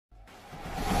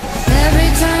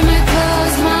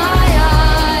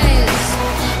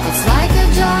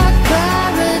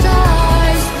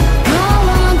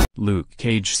Luke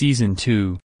Cage Season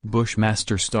 2,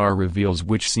 Bushmaster star reveals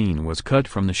which scene was cut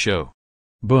from the show.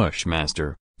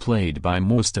 Bushmaster, played by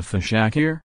Mustafa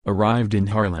Shakir, arrived in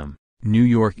Harlem, New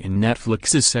York in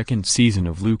Netflix's second season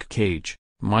of Luke Cage,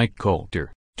 Mike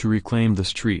Colter, to reclaim the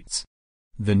streets.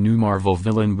 The new Marvel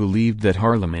villain believed that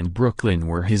Harlem and Brooklyn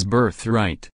were his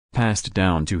birthright, passed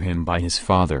down to him by his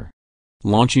father.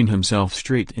 Launching himself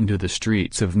straight into the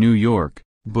streets of New York,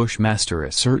 Bushmaster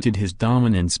asserted his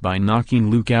dominance by knocking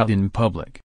Luke out in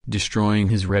public, destroying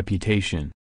his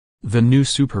reputation. The new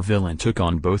supervillain took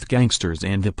on both gangsters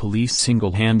and the police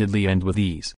single-handedly and with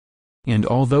ease. And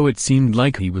although it seemed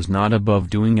like he was not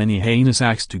above doing any heinous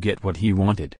acts to get what he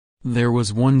wanted, there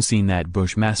was one scene that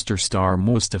Bushmaster star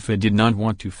Mustafa did not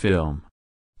want to film.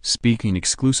 Speaking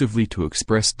exclusively to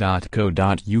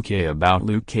Express.co.uk about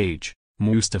Luke Cage,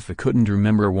 Mustafa couldn't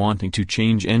remember wanting to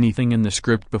change anything in the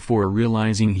script before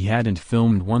realizing he hadn't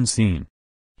filmed one scene.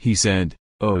 He said,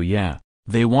 "Oh yeah,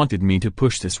 they wanted me to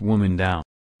push this woman down."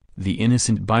 The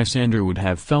innocent bystander would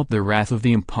have felt the wrath of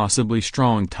the impossibly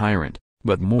strong tyrant,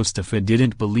 but Mustafa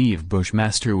didn't believe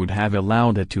Bushmaster would have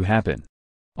allowed it to happen.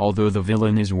 Although the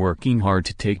villain is working hard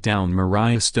to take down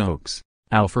Mariah Stokes,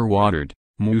 Alpha watered,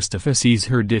 Mustafa sees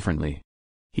her differently.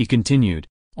 He continued,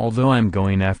 "Although I'm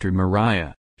going after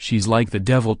Mariah, she's like the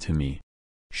devil to me.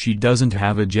 She doesn't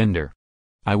have a gender."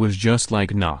 I was just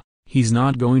like, nah, he's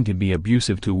not going to be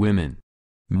abusive to women.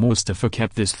 Mustafa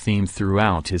kept this theme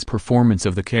throughout his performance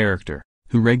of the character,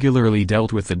 who regularly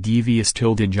dealt with the devious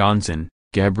Tilda Johnson,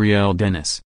 Gabrielle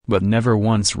Dennis, but never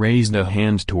once raised a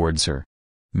hand towards her.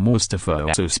 Mustafa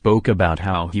also spoke about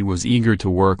how he was eager to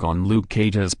work on Luke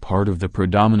Cage as part of the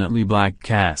predominantly black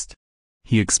cast.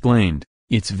 He explained,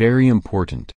 "It's very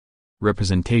important.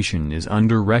 Representation is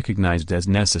under-recognized as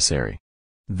necessary.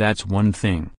 That's one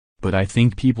thing, but I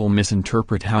think people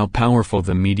misinterpret how powerful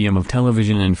the medium of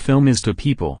television and film is to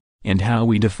people, and how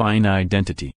we define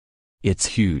identity. It's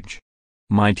huge.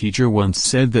 My teacher once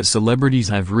said that celebrities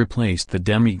have replaced the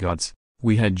demigods.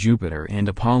 We had Jupiter and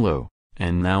Apollo,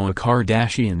 and now a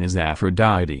Kardashian is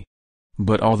Aphrodite."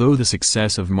 But although the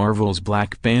success of Marvel's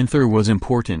Black Panther was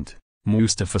important,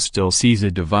 Mustafa still sees a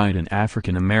divide in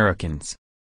African Americans.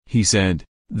 He said,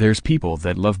 "There's people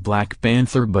that love Black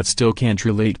Panther but still can't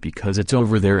relate because it's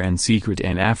over there and secret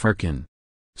and African.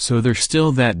 So there's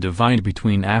still that divide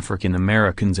between African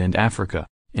Americans and Africa,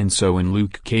 and so in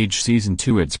Luke Cage Season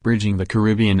 2 it's bridging the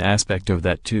Caribbean aspect of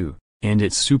that too, and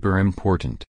it's super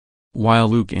important." While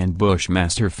Luke and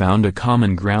Bushmaster found a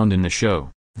common ground in the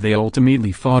show, they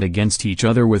ultimately fought against each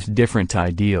other with different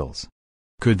ideals.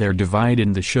 Could their divide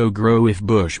in the show grow if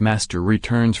Bushmaster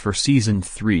returns for Season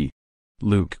 3?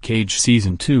 Luke Cage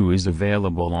Season 2 is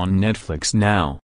available on Netflix now.